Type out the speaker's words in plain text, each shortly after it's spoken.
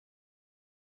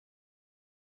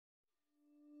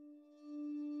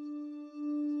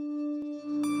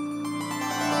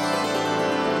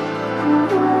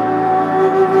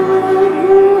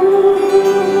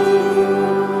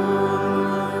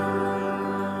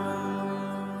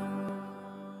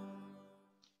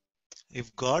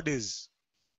If God is,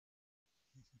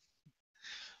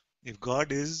 if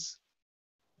God is,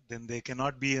 then there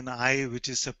cannot be an I which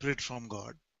is separate from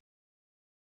God.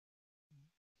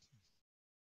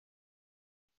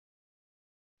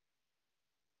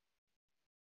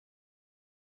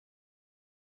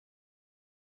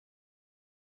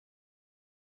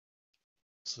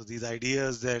 So these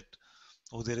ideas that,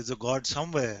 oh, there is a God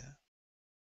somewhere,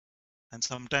 and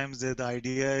sometimes the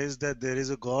idea is that there is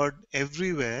a God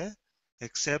everywhere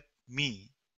except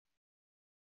me,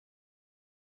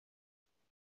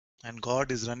 and God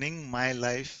is running my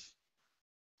life,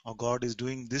 or God is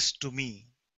doing this to me,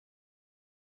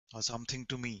 or something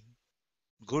to me,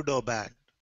 good or bad.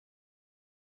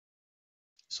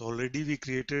 So already we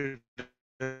created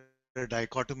a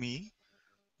dichotomy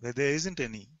where there isn't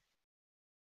any.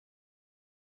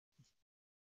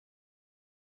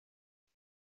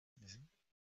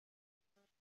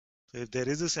 So if there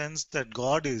is a sense that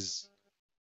God is,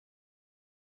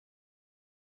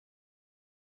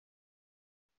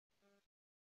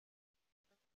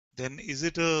 then is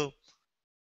it a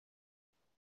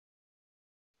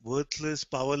worthless,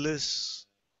 powerless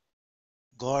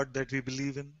God that we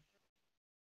believe in?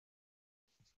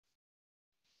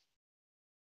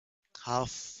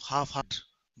 Half-hearted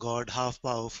God, half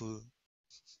powerful.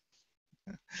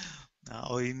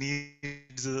 Or he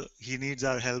needs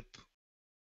our help.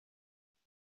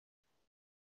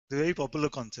 It's a very popular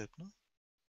concept, no?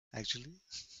 Actually,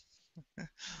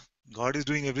 God is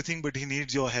doing everything, but he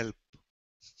needs your help.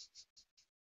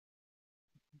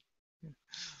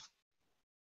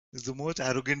 It's the most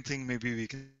arrogant thing maybe we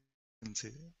can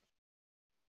say.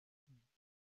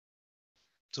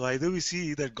 So either we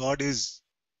see that God is,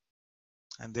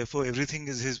 and therefore everything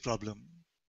is his problem.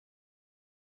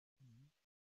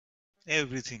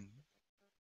 Everything.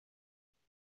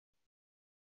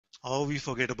 Or we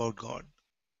forget about God.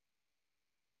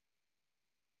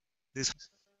 This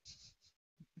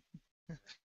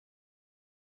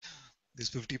this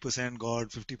 50% God,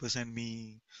 50%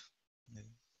 me.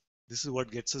 This is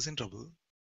what gets us in trouble.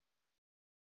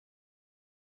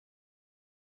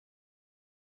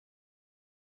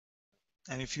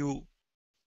 And if you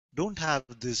don't have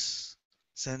this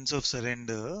sense of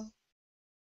surrender,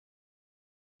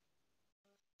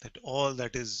 that all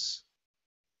that is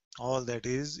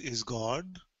God,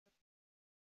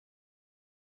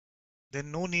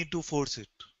 then no need to force it.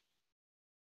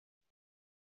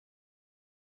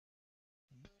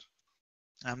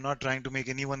 I'm not trying to make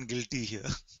anyone guilty here.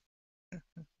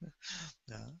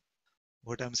 Yeah.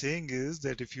 What I'm saying is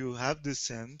that if you have this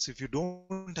sense, if you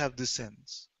don't have this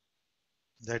sense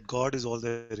that God is all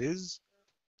there is,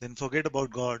 then forget about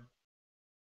God.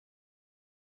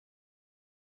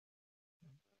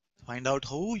 Find out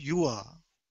who you are.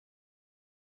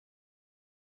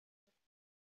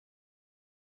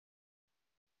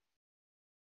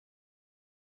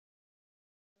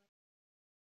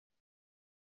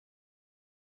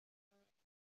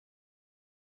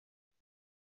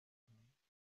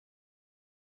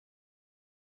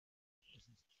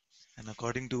 And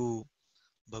according to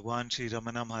Bhagwan Sri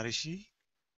Ramana Maharishi,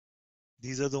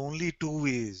 these are the only two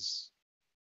ways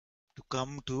to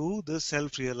come to the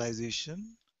self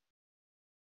realization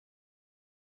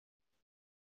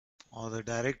or the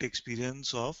direct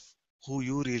experience of who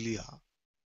you really are.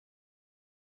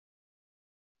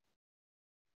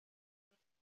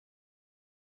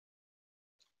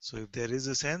 So, if there is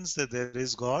a sense that there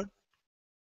is God,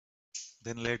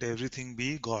 then let everything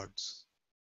be God's.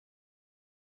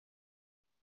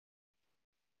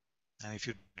 And if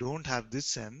you don't have this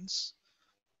sense,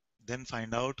 then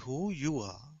find out who you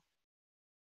are.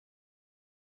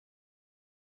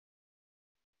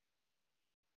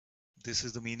 This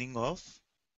is the meaning of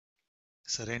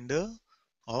surrender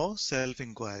or self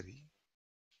inquiry.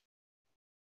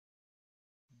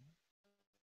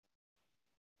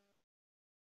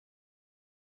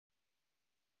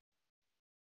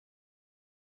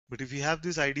 But if you have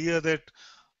this idea that,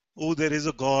 oh, there is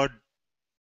a God,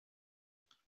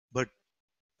 but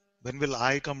when will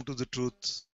I come to the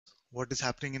truth? What is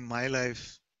happening in my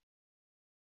life?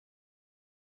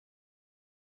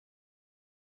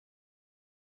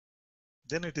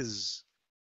 Then it is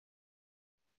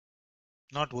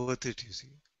not worth it, you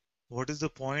see. What is the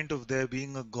point of there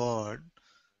being a God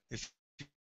if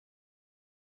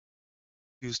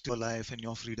you still have your life and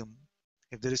your freedom?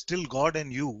 If there is still God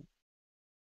and you,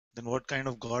 then what kind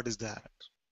of God is that?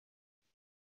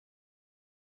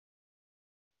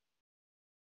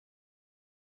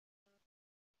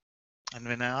 And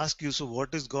when I ask you, so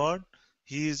what is God?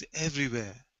 He is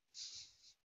everywhere.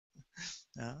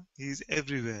 Yeah? He is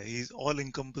everywhere. He is all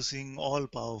encompassing, all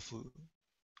powerful.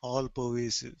 all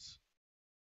pervasive.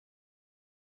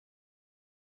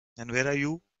 And where are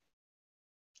you?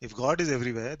 If God is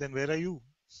everywhere, then where are you?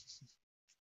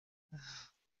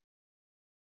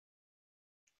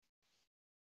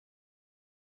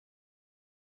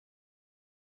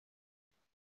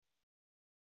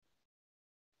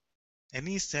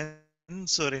 Any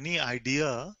sense or any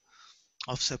idea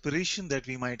of separation that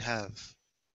we might have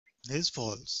is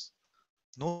false.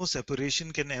 No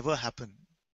separation can ever happen.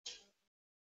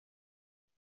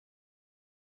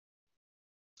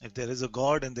 If there is a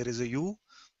God and there is a you,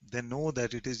 then know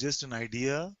that it is just an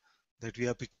idea that we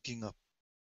are picking up.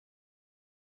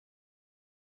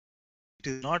 It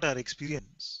is not our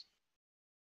experience.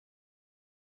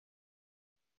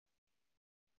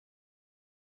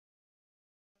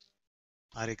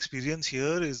 Our experience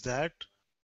here is that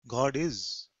God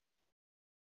is.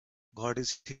 God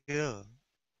is here.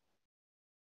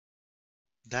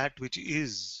 That which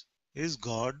is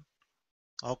God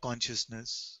or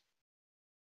consciousness.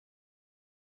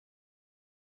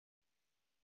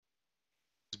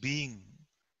 Being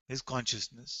is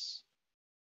consciousness.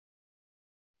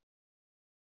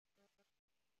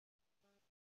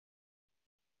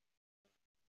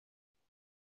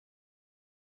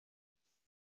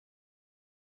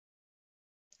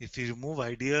 If we remove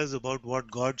ideas about what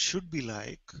God should be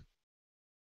like,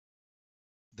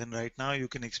 then right now you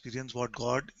can experience what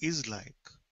God is like.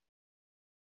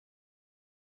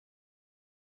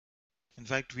 In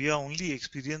fact, we are only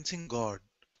experiencing God.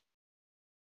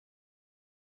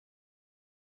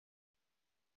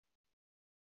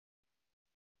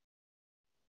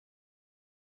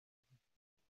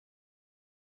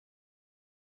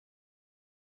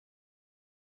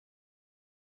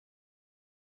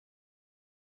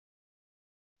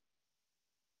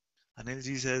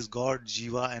 Anilji says God,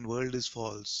 Jiva, and world is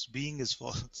false. Being is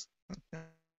false.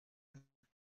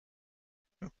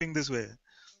 Think this way.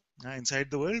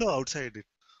 Inside the world or outside it?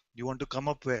 You want to come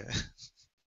up where?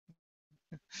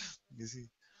 You see.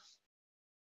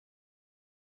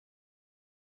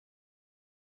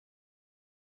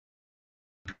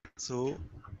 So,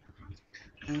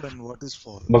 true and what is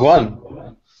false?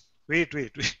 भगवान. Wait.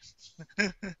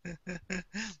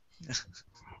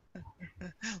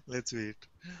 Let's wait.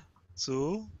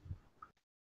 So,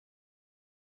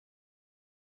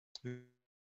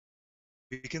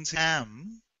 we can say I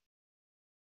am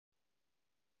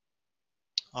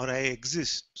or I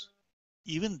exist.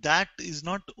 Even that is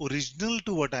not original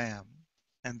to what I am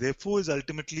and therefore is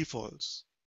ultimately false.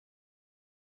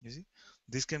 You see,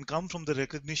 this can come from the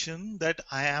recognition that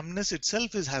I amness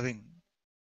itself is having,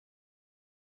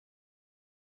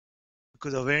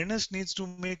 because awareness needs to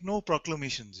make no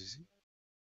proclamations. You see,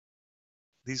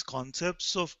 these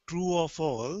concepts of true or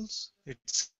false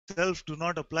itself do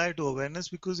not apply to awareness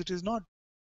because it is not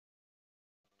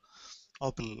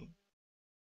opal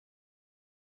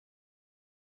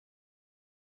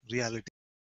reality.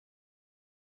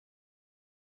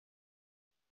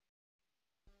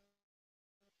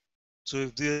 So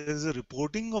if there is a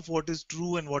reporting of what is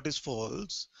true and what is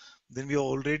false, then we are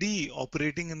already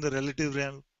operating in the relative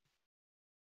realm.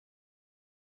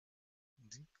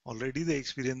 Already the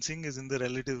experiencing is in the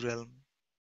relative realm.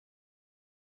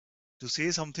 To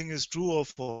say something is true or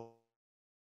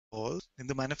false in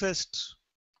the manifest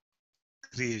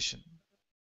creation,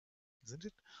 isn't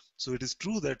it? So it is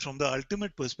true that from the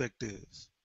ultimate perspective,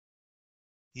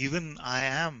 even I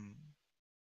am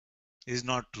is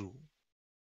not true.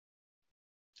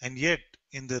 And yet,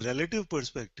 in the relative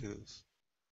perspective,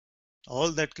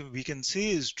 all that we can say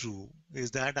is true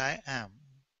is that I am.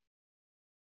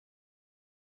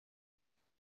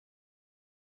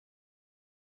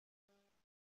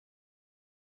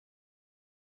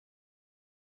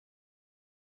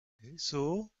 Okay,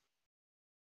 so,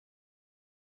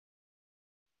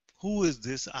 who is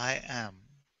this I am?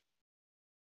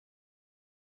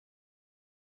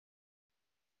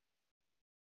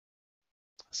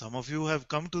 Some of you have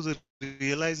come to the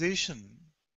realization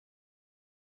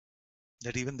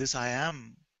that even this I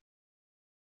am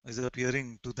is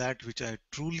appearing to that which I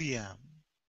truly am.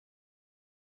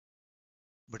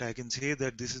 But I can say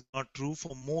that this is not true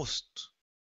for most.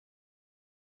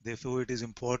 Therefore, it is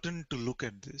important to look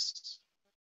at this.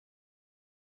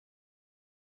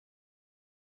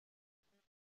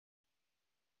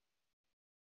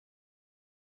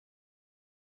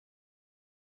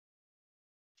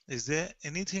 Is there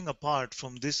anything apart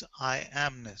from this I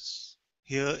amness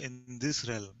here in this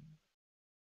realm?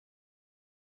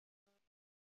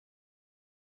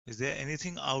 Is there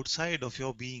anything outside of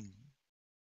your being?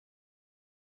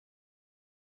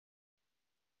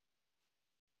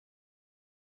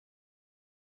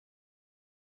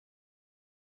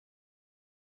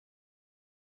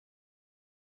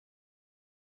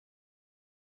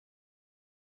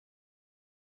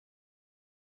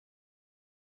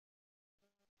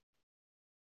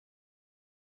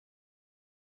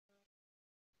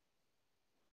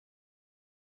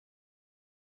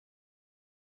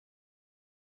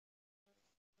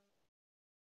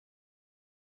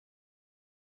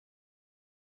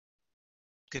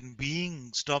 Can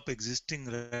being stop existing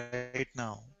right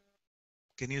now?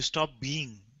 Can you stop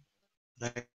being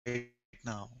right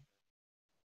now?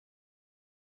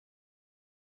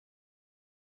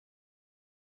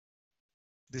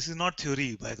 This is not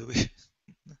theory, by the way.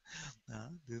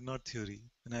 This is not theory.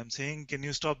 When I'm saying, can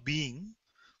you stop being?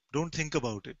 Don't think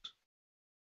about it.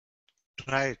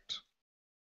 Try it.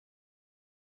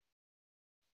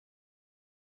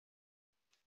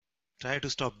 Try to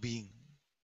stop being.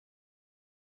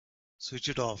 Switch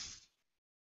it off.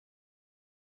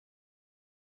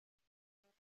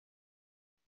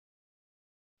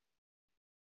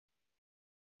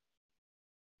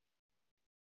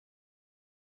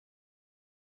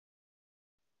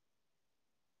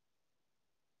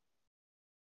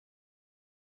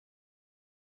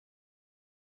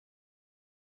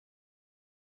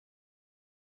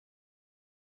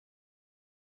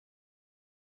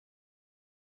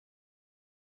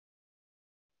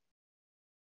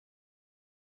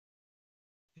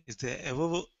 Is there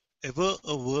ever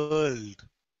a world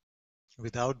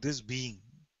without this being?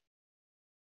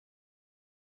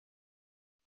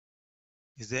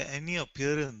 Is there any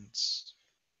appearance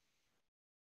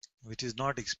which is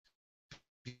not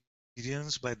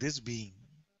experienced by this being,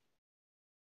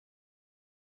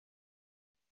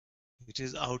 which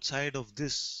is outside of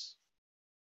this?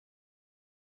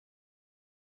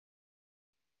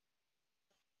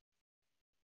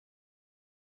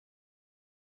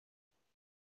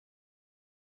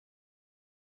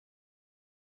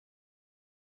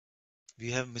 We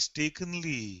have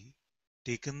mistakenly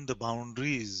taken the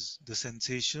boundaries, the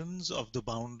sensations of the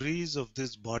boundaries of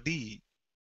this body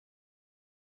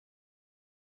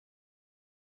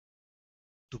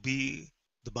to be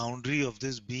the boundary of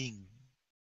this being.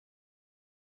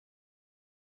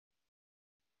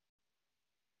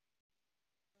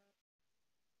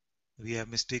 We have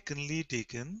mistakenly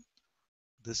taken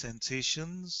the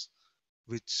sensations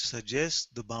which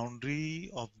suggest the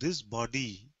boundary of this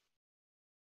body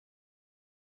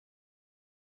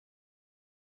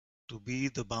to be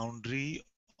the boundary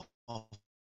of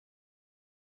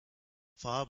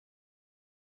our.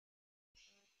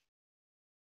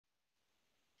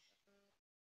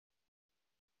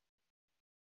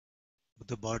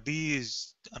 The body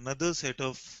is another set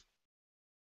of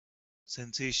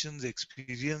sensations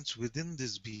experienced within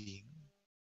this being.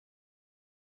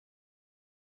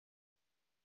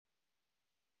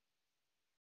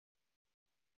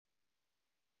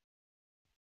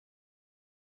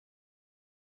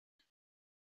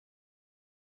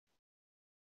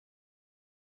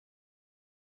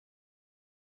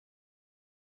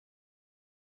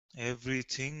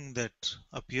 Everything that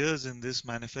appears in this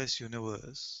manifest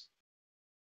universe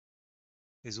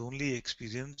is only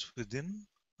experienced within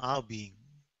our being,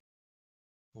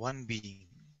 one being.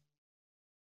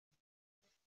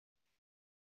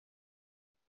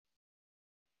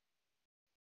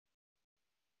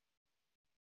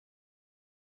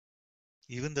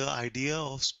 Even the idea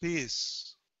of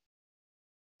space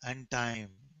and time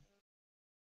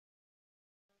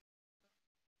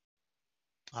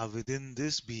are within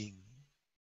this being.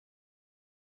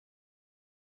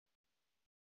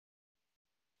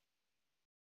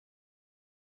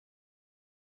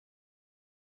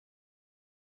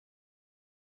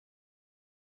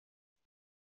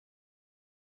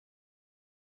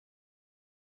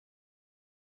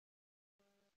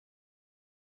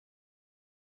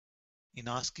 In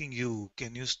asking you,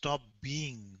 can you stop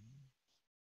being?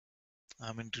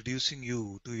 I'm introducing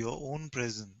you to your own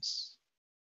presence.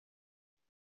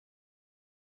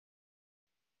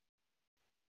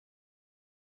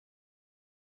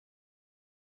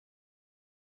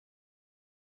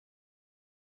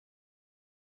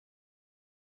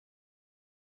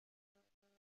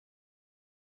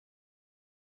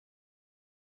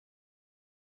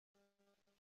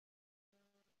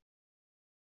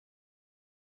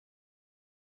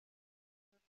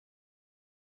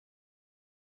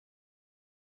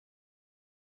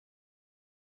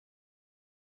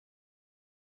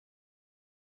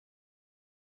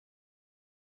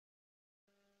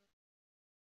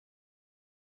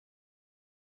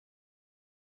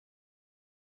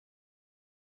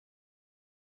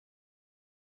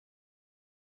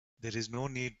 There is no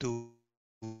need to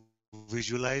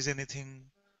visualize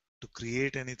anything, to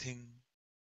create anything,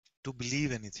 to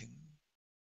believe anything.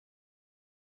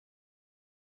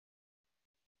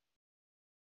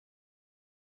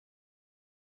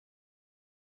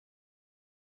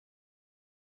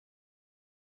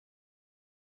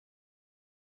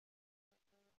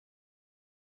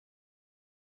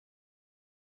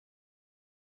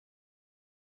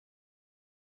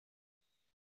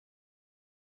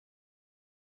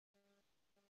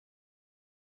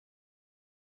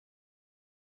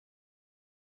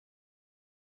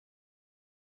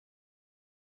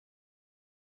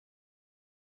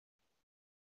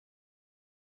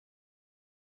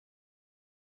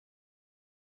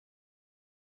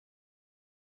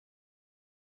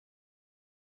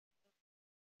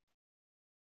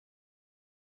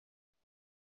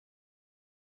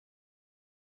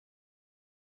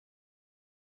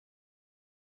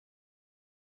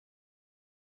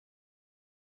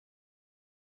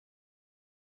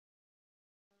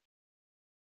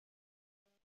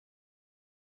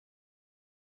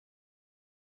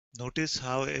 Notice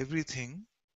how everything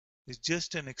is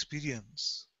just an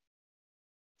experience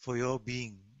for your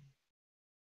being,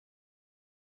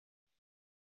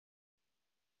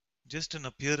 just an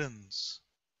appearance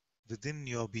within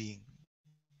your being.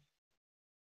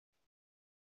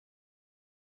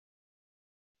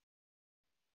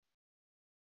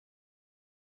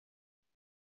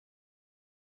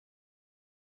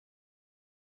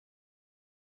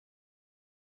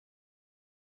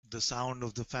 The sound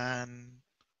of the fan,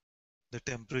 the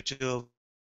temperature of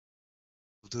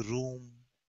the room,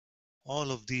 all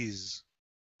of these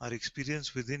are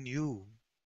experienced within you.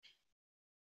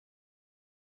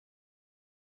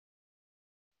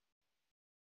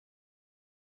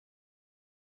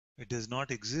 It does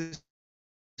not exist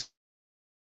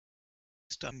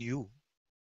outside you.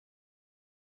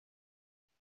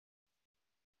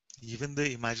 Even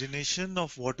the imagination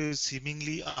of what is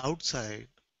seemingly outside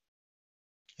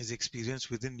is experienced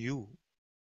within you.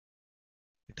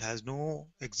 It has no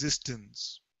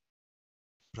existence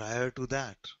prior to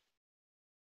that.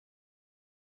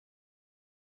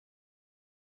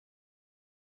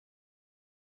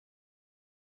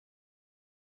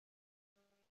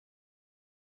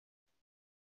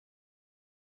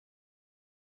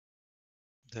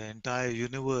 The entire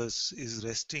universe is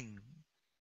resting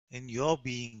in your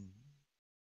being.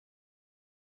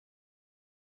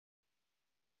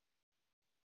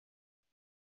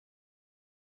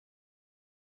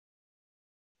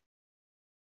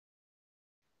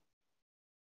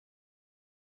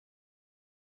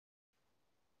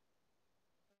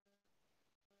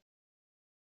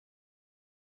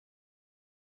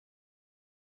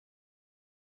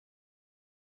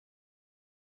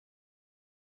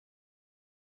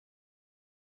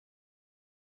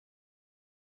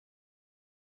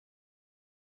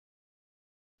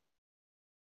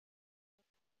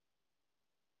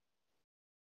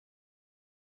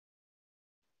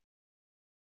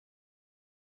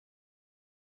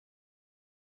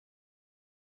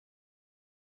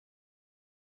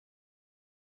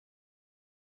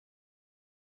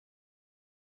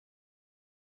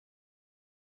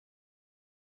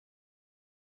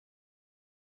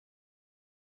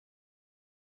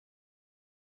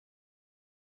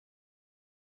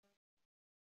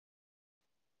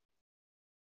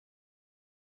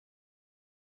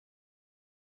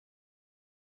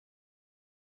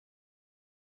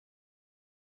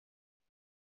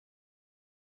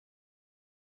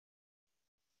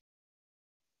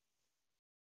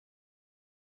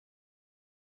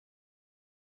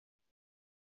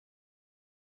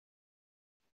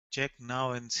 Check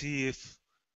now and see if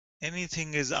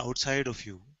anything is outside of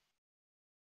you.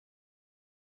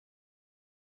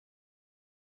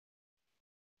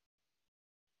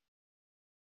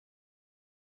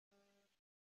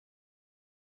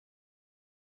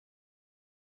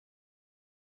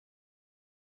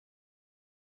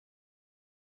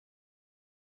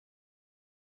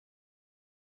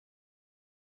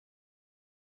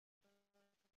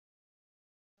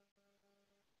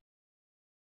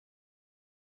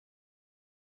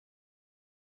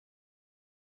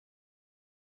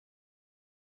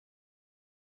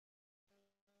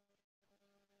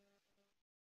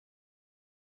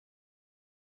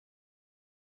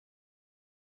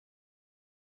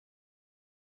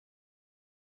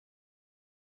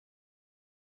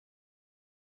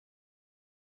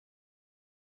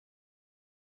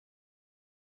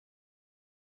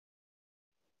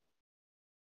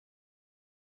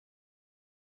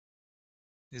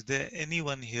 Is there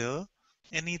anyone here,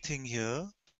 anything here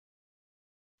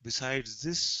besides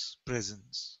this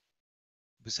presence,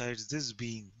 besides this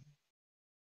being?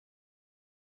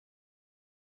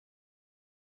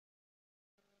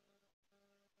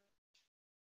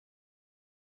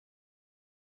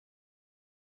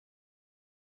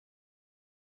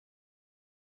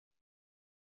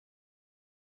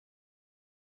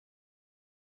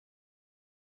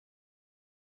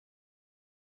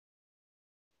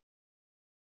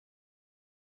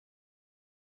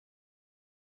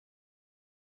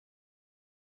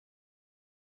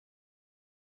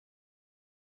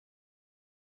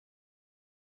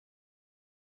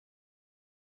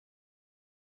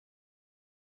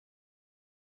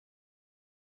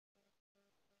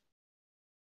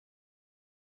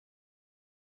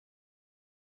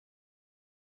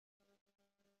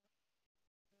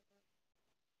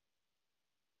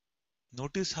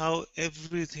 Notice how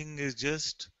everything is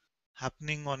just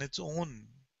happening on its own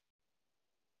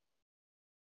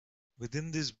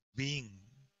within this being.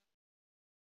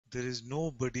 There is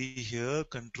nobody here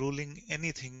controlling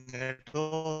anything at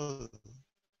all.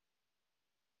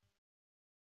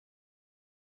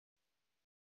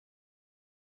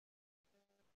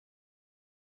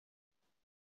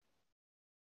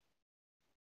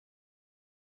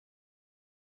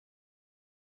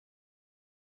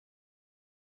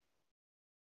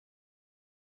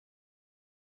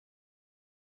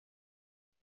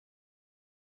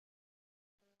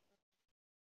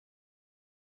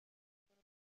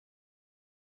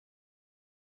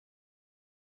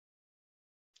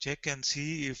 Check and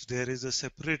see if there is a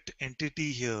separate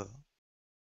entity here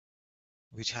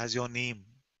which has your name.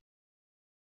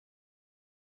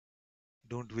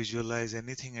 Don't visualize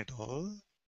anything at all.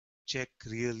 Check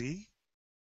really.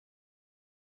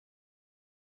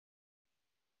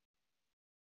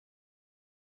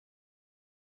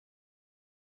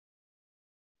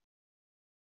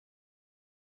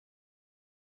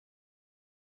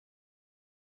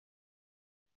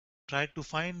 Try to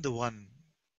find the one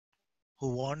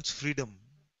who wants freedom.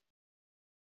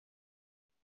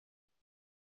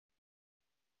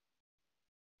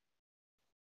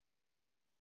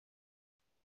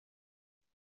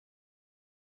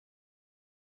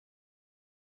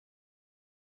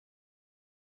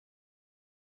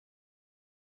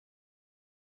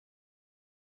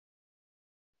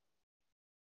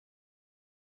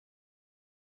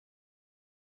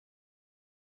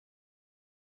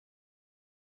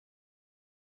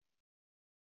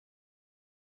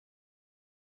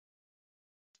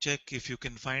 Check if you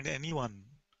can find anyone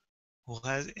who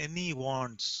has any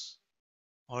wants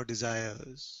or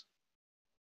desires,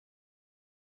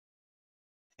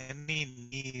 any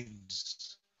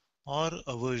needs or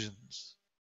aversions.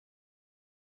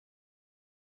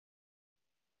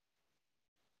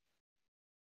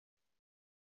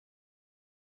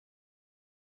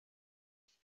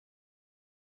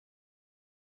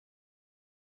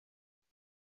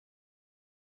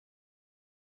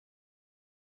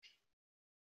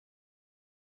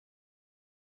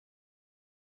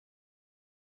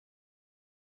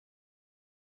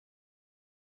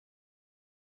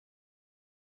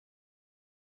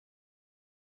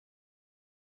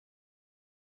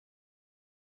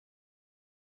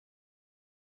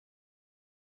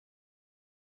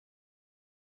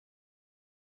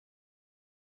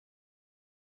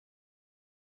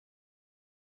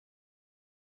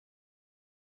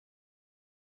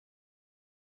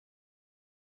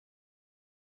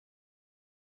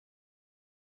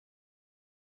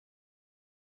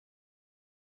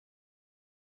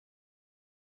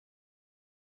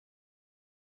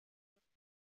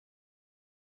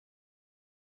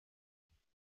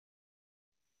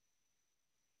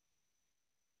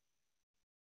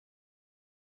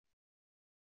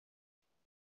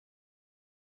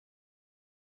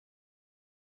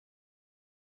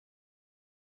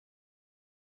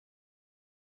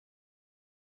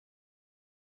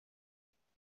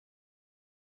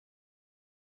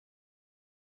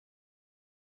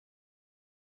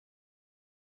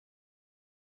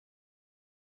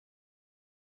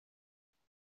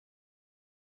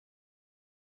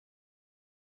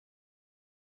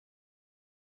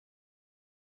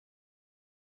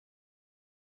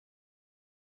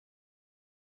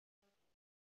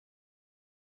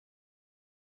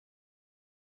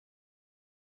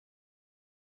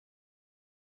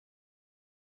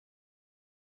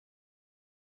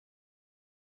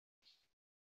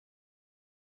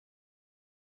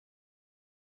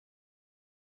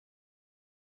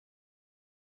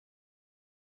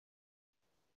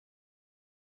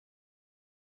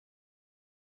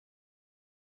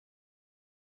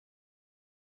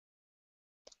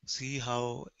 See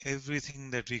how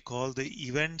everything that we call the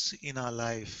events in our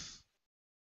life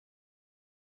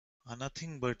are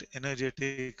nothing but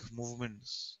energetic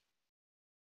movements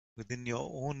within your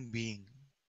own being.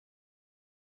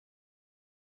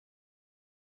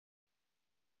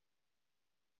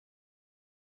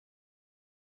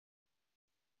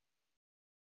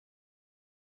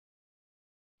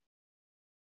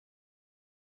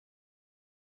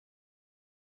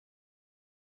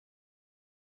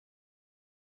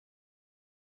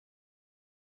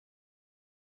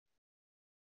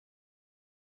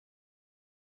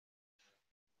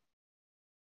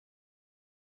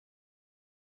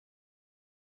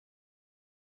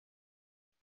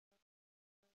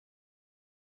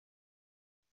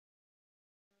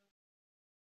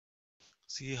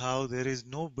 See how there is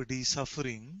nobody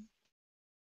suffering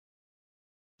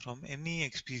from any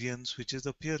experience which is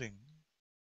appearing.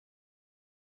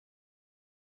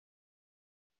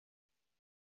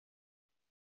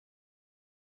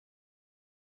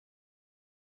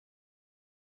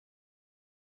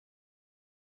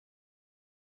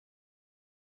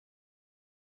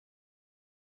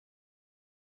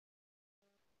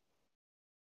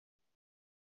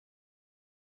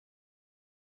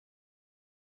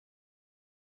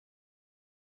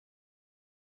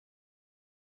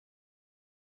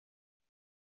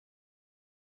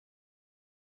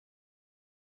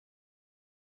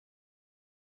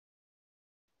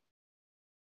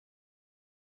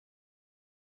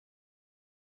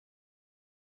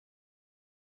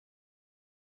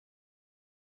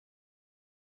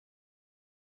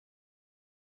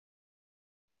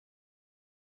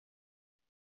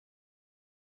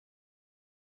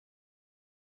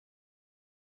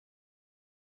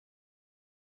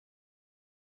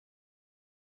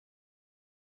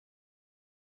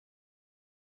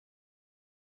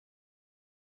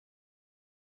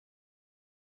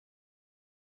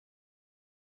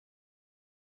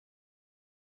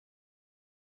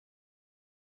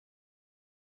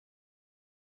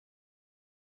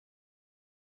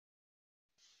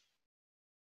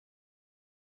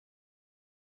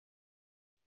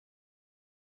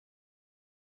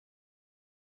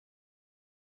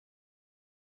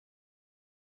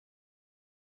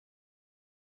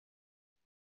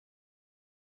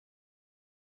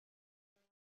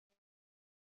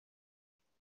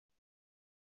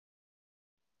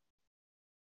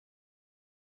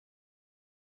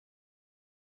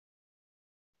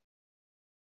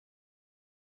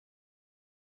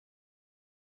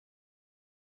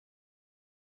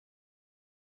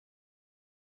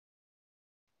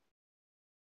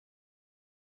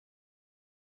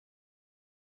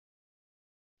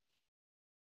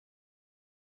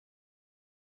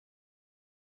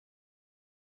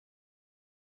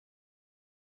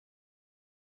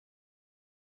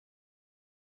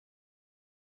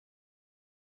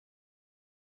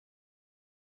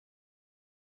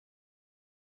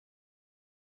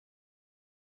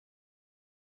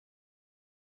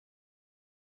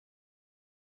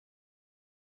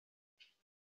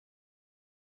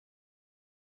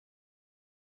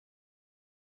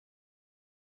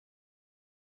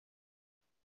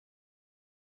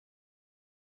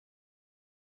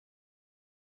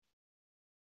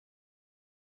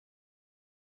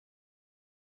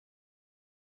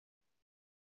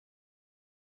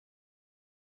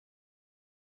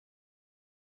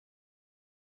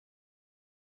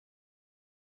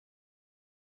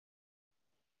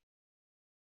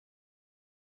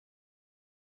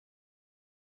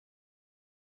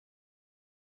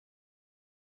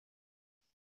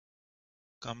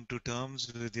 Come to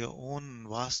terms with your own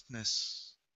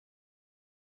vastness.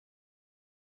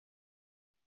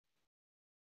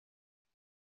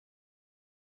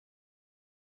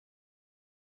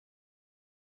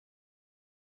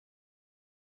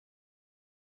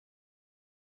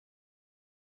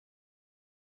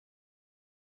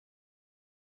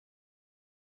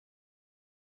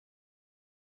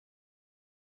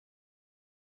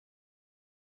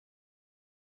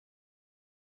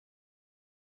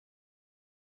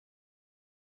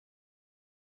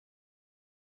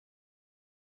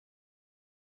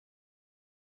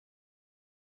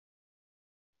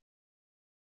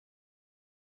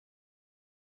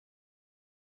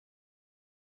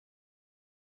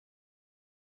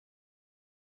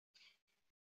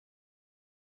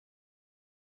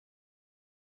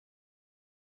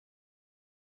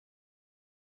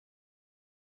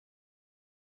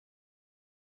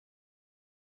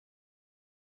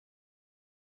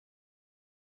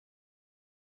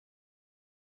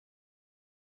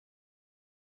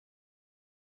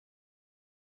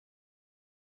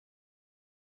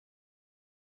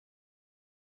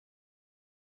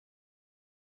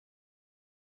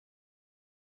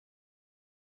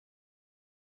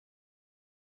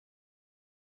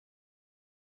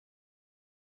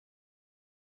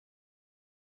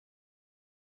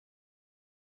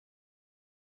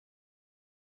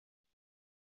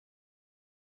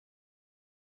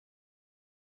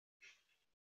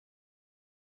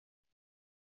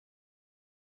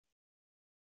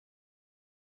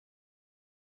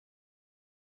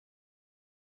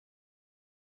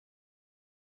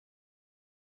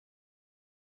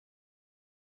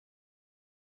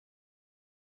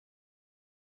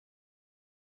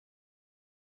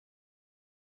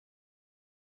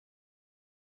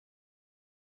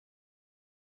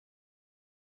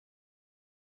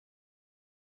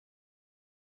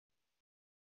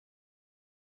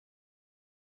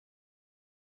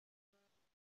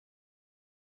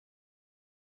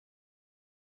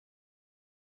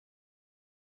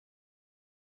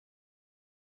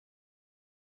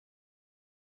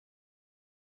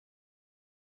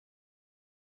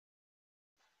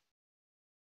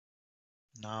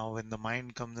 Now, when the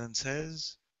mind comes and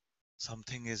says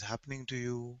something is happening to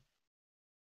you,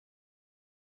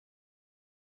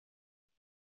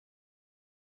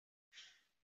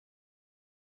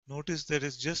 notice that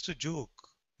it's just a joke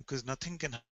because nothing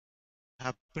can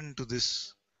happen to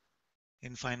this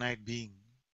infinite being.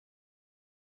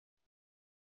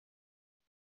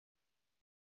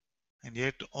 And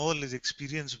yet, all is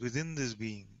experienced within this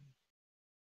being.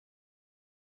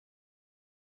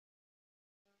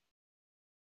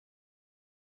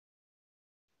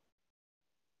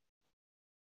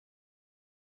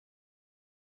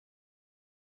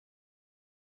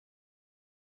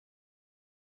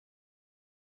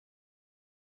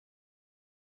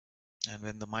 And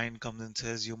when the mind comes and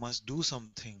says you must do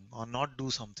something or not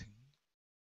do something,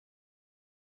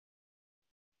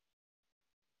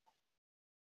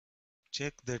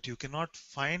 check that you cannot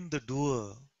find the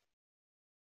doer,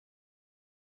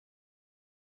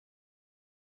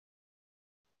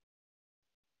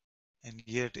 and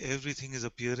yet everything is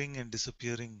appearing and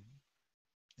disappearing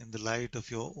in the light of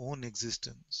your own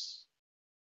existence.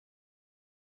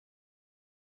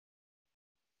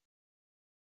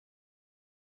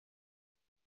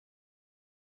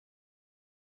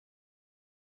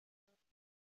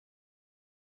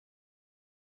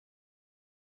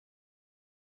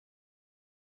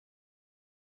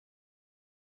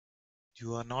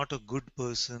 You are not a good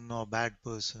person or bad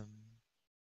person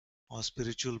or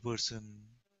spiritual person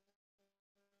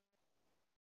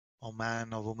or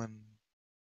man or woman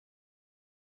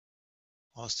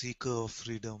or seeker of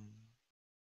freedom.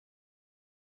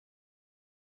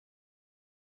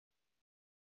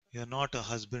 You are not a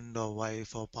husband or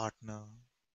wife or partner.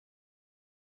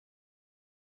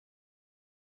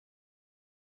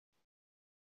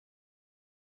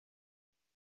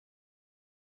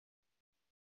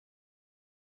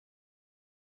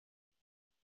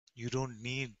 You don't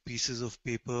need pieces of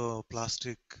paper or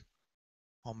plastic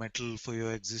or metal for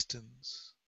your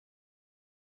existence.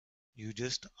 You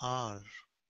just are.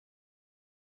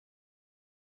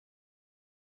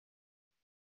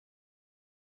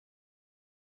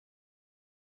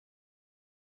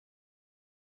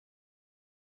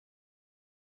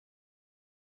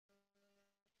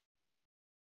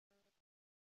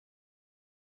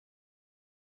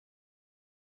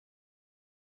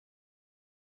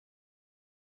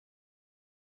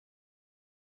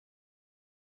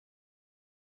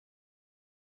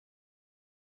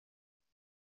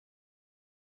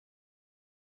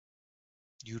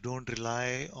 You don't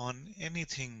rely on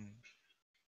anything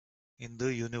in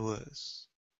the universe.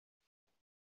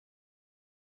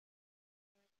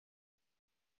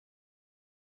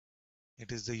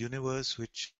 It is the universe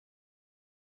which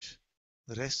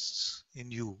rests in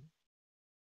you.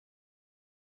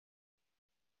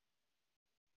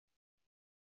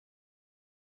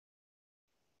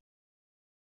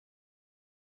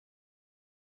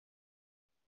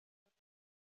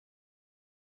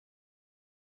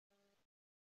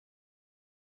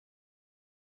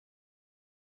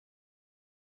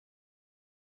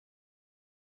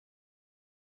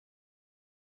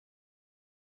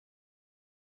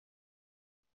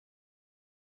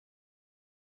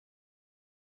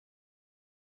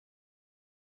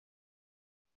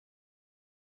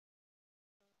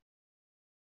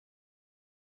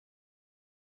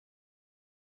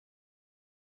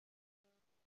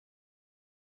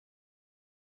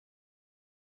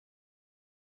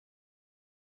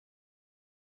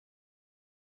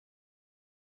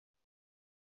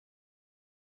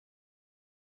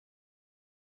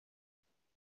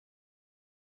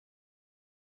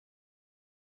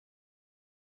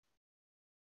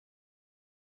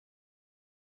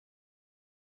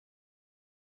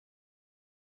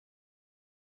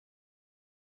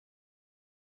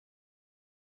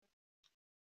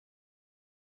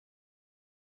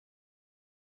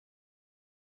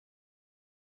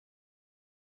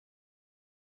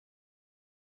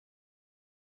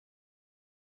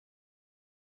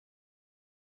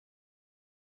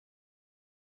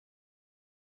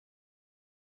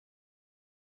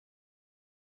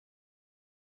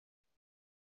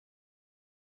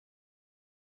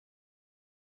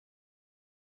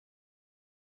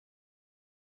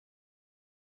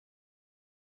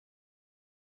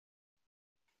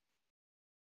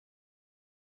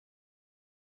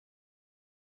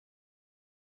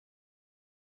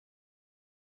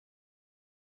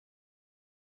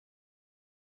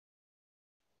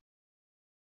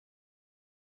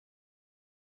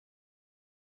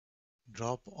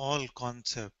 Drop all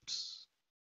concepts,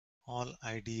 all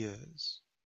ideas.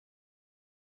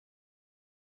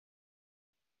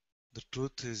 The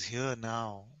truth is here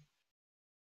now.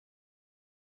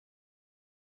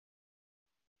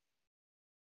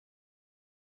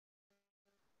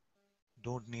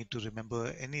 Don't need to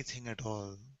remember anything at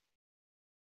all.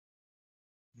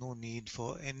 No need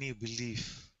for any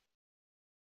belief.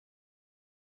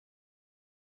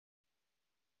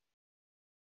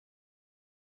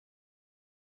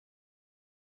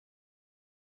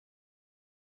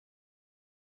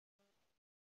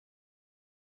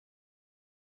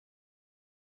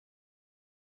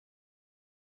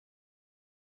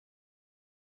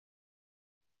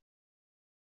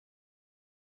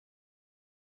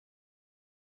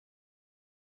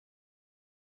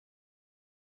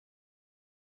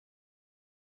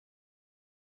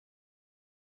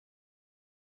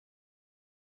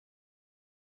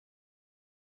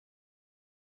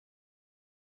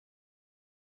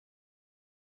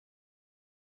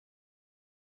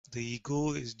 The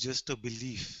ego is just a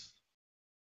belief.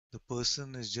 The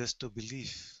person is just a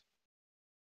belief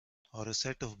or a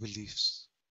set of beliefs.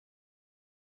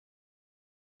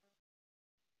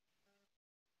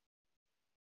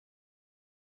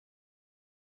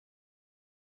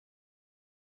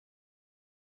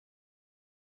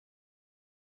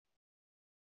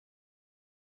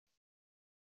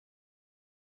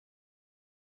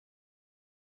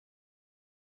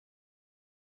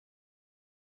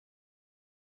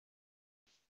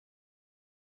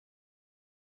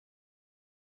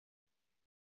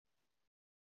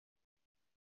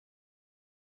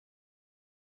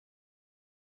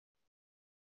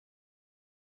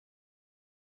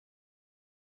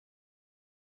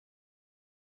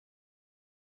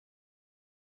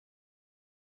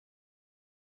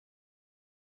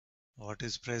 What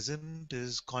is present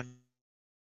is consciousness,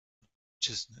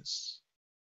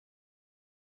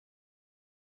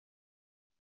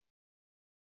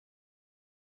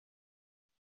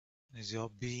 is your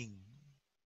being,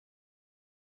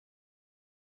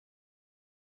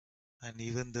 and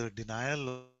even the denial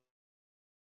of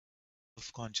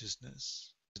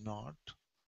consciousness is not,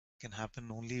 can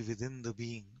happen only within the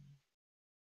being.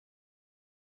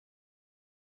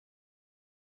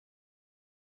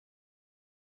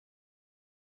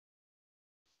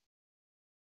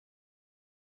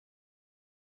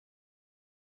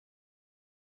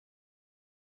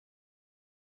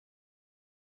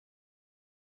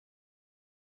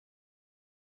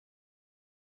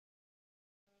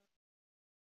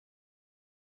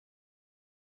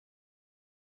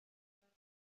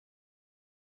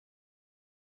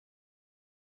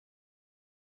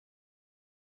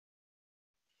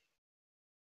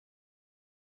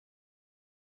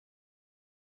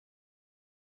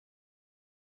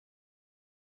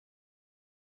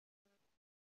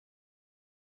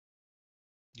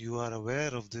 You are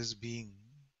aware of this being.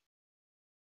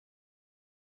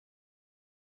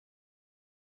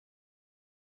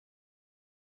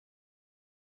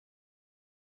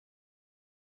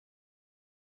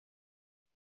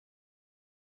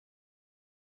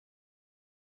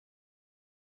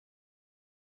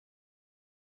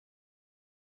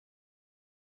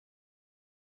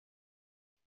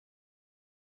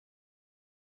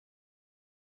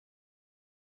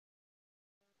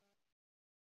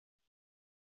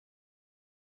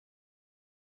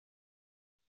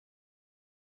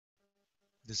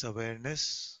 This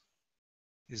awareness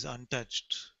is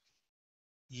untouched,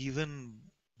 even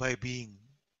by being.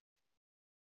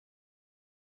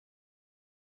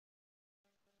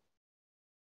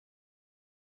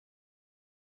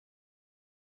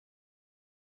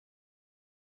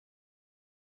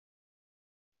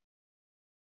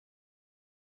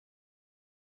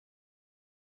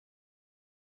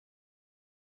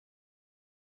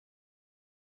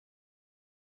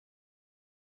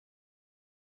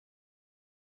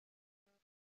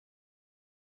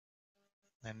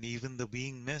 And even the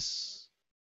beingness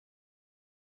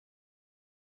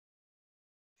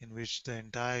in which the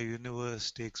entire universe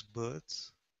takes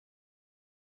birth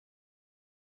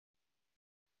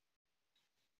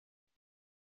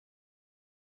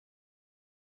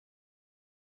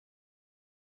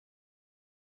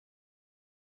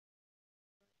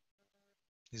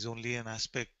is only an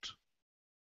aspect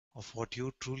of what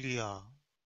you truly are.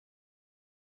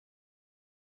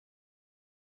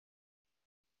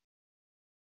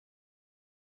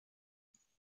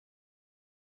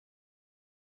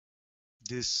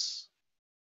 This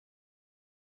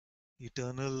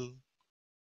eternal,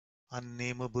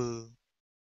 unnameable,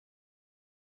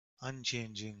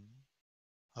 unchanging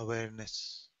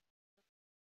awareness.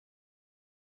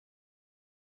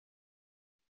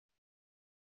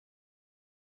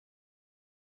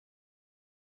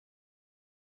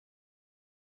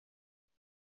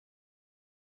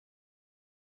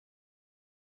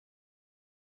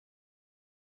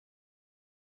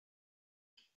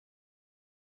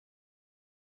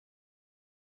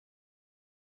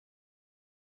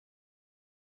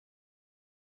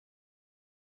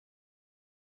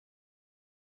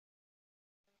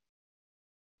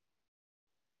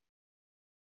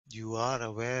 You are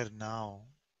aware now.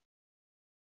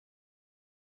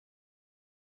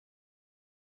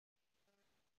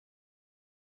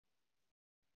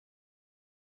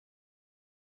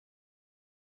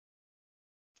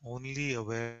 Only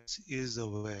awareness is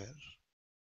aware.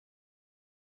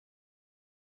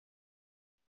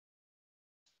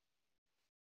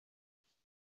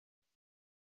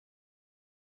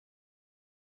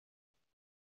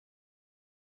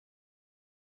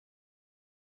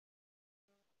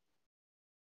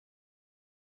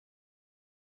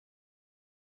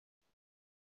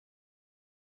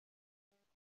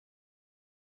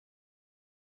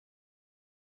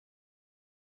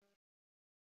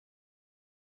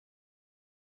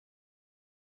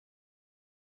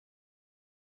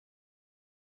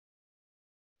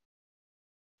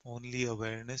 Only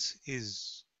awareness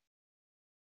is.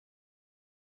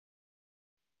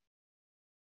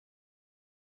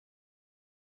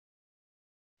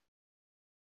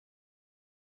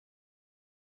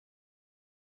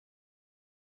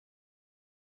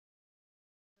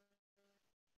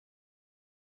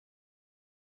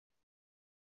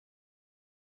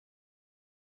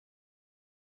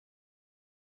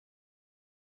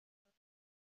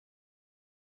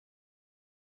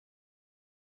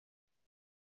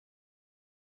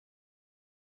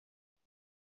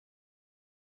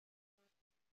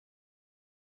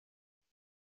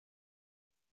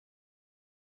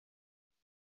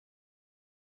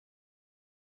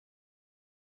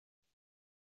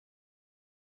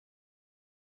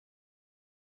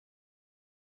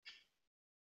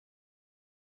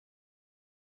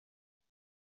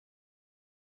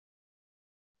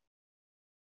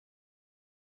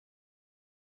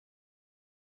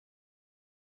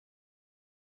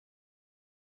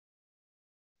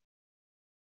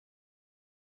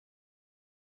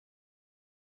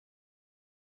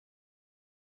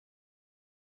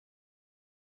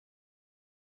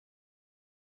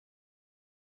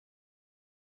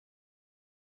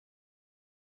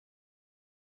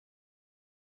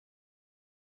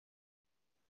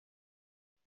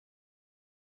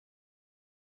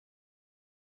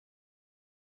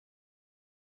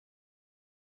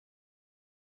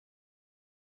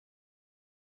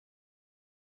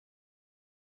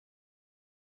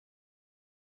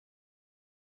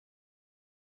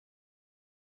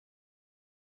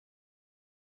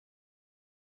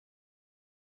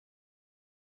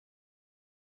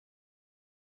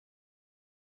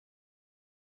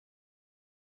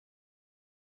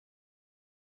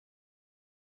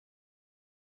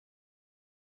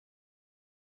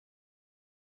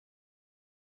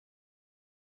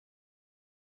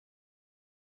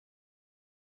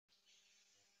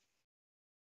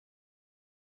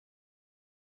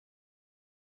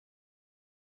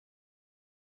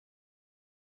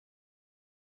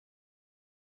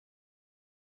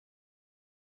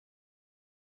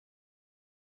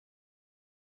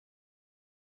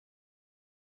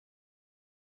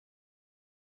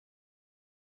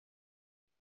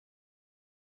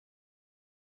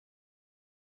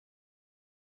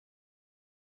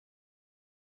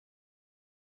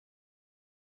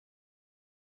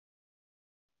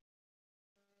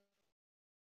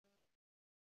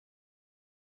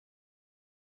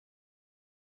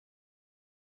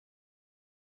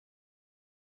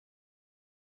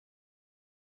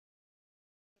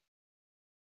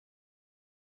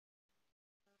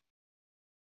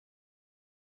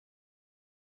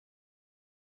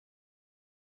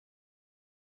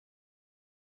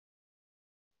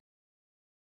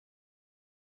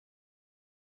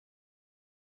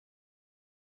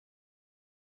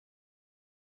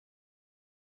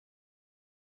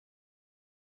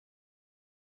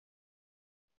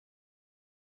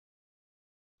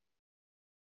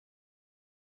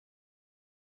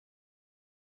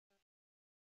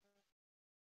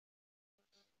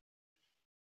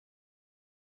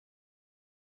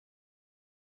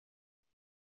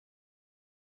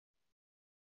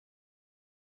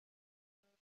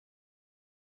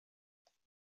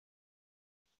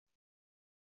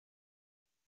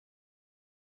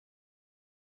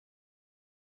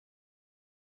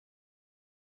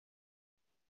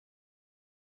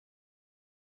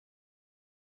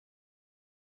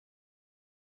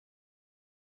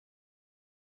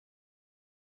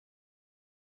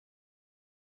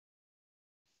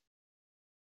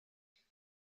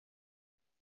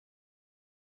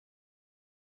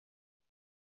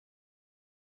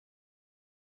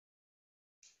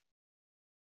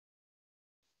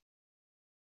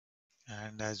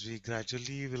 And as we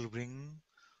gradually will bring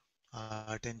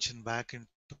our attention back into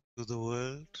the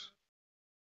world,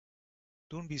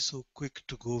 don't be so quick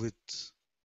to go with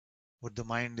what the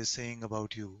mind is saying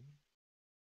about you.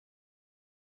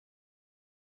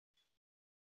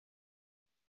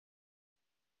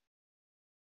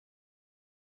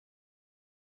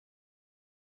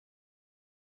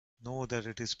 Know that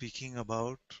it is speaking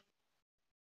about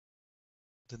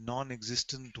the non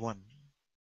existent one.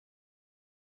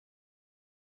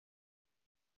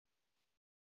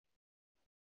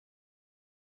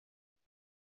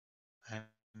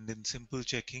 And in simple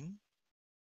checking,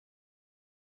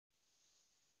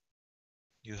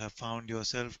 you have found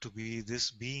yourself to be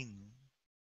this being,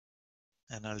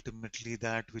 and ultimately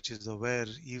that which is aware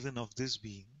even of this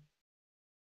being.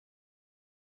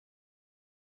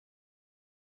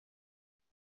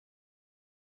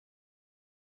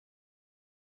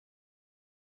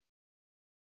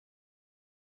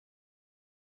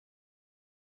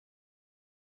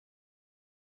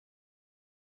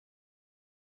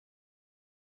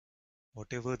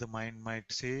 Whatever the mind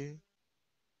might say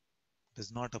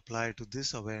does not apply to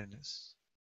this awareness.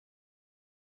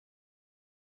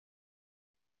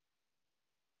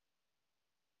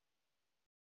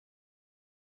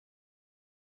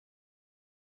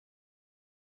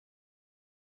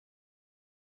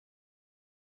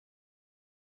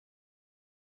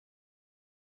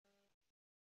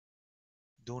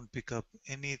 Don't pick up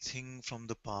anything from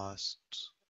the past.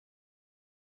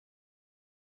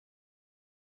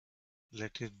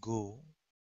 Let it go.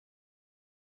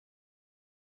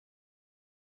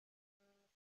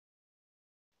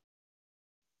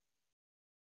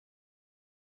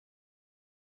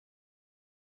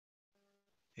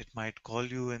 It might call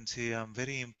you and say, I'm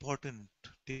very important,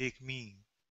 take me,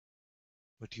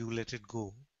 but you let it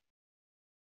go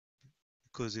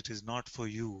because it is not for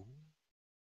you.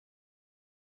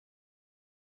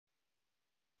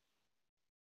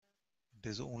 It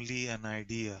is only an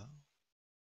idea.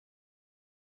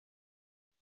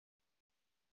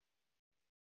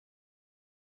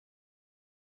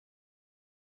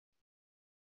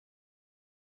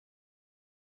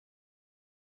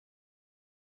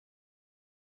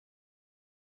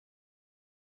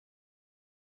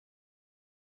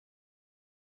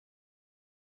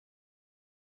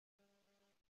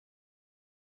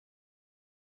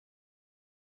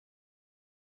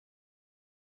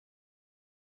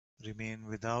 Remain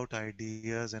without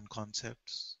ideas and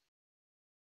concepts.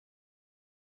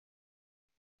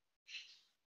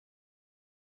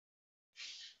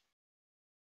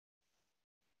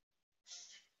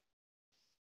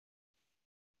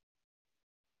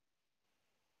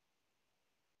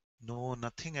 Know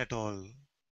nothing at all.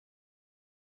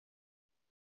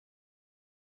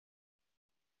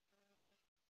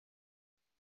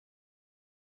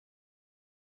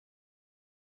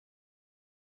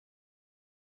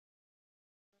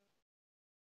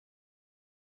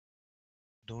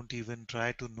 Don't even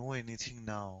try to know anything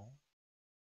now.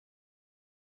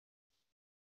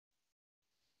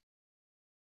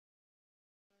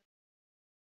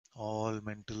 All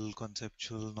mental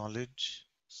conceptual knowledge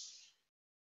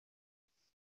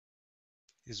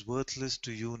is worthless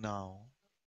to you now.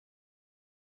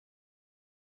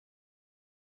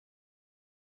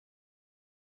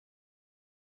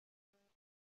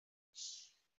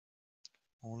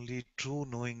 Only true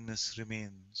knowingness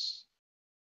remains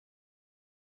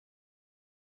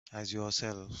as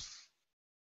yourself.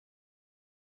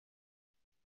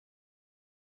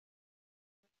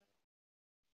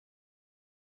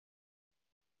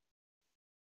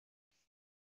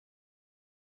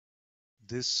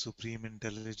 This supreme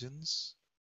intelligence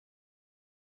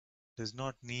does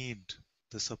not need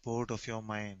the support of your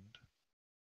mind.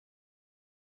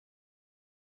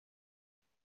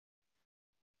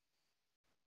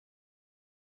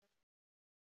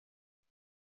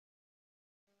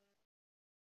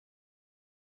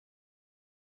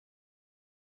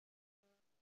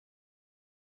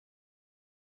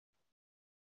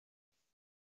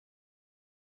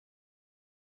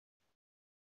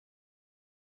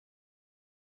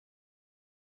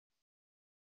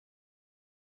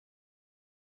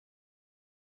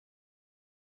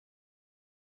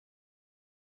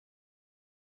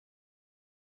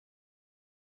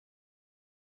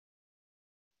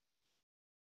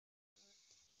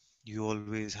 You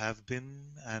always have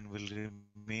been and will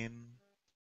remain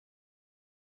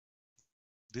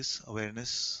this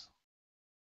awareness,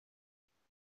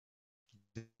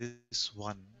 this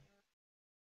one.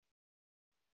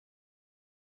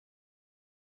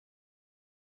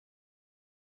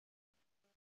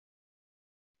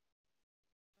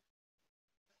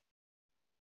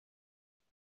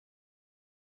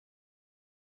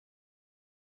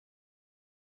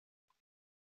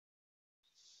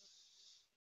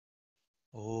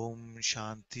 Om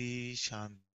Shanti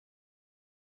Shanti.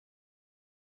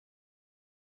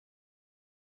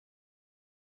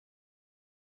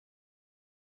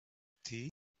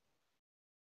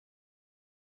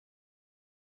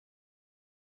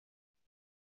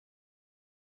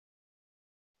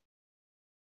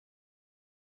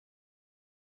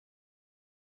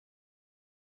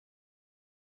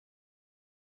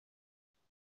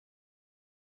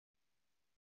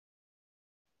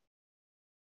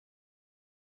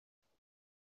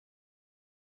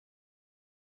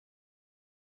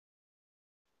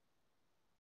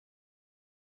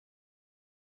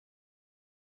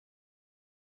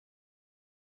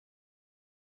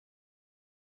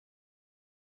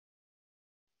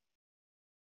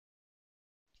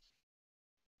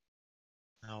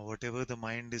 Now, whatever the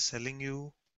mind is selling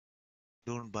you,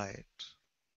 don't buy it.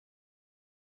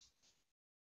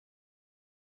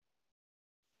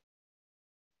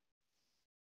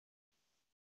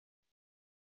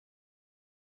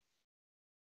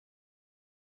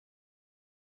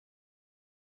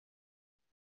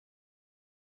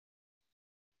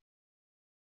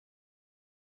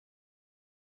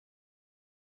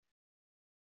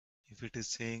 If it is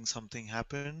saying something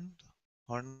happened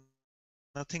or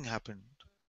nothing happened,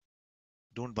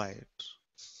 don't buy it.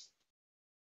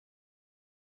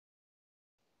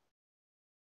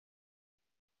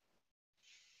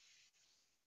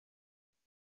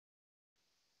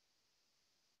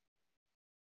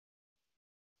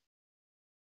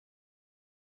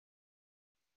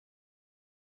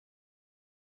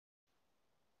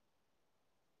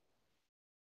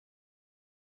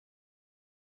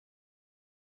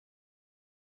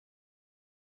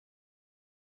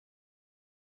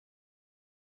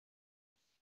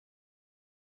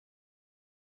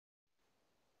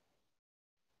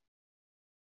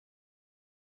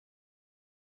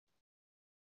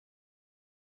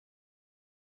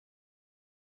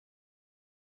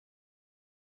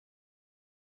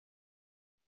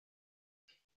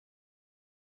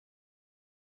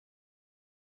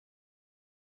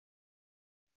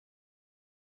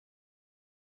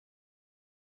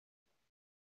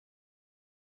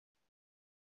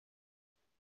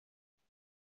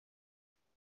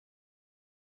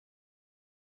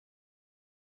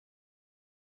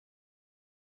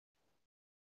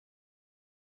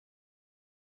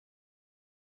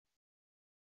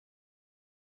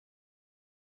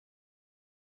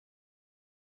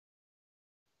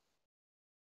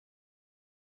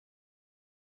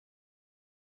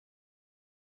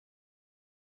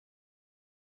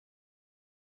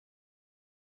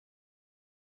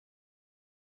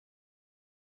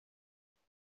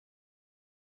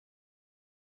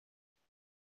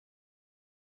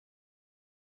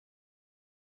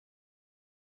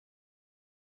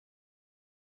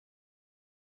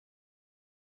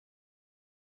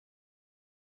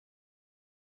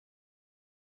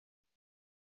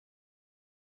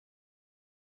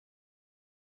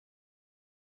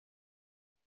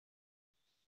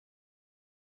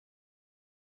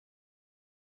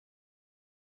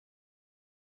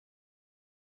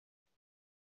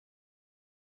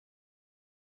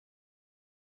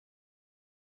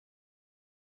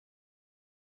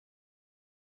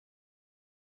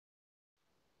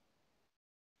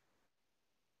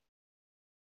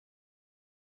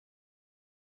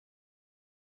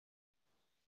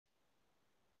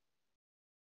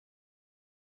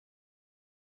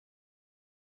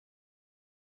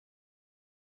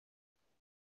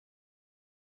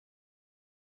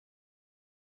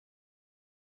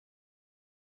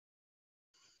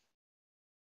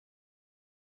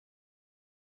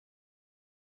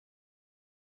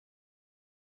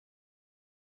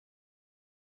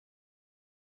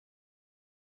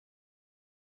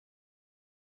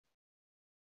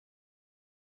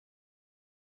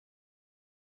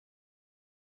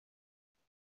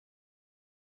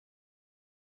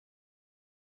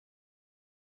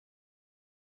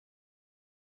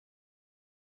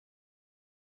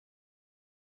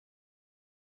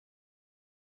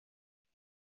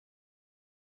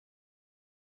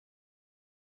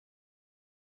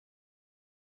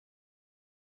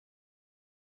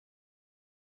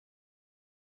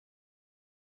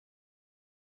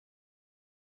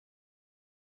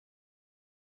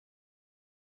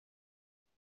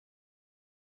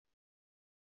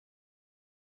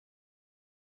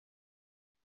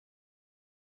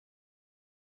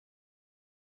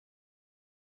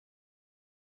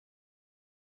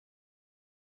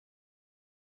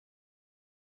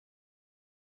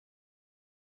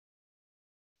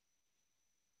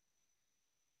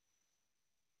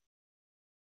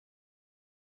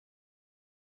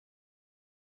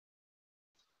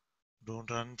 Don't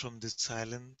run from this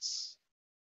silence.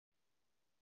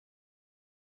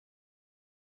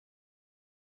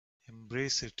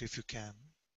 Embrace it if you can.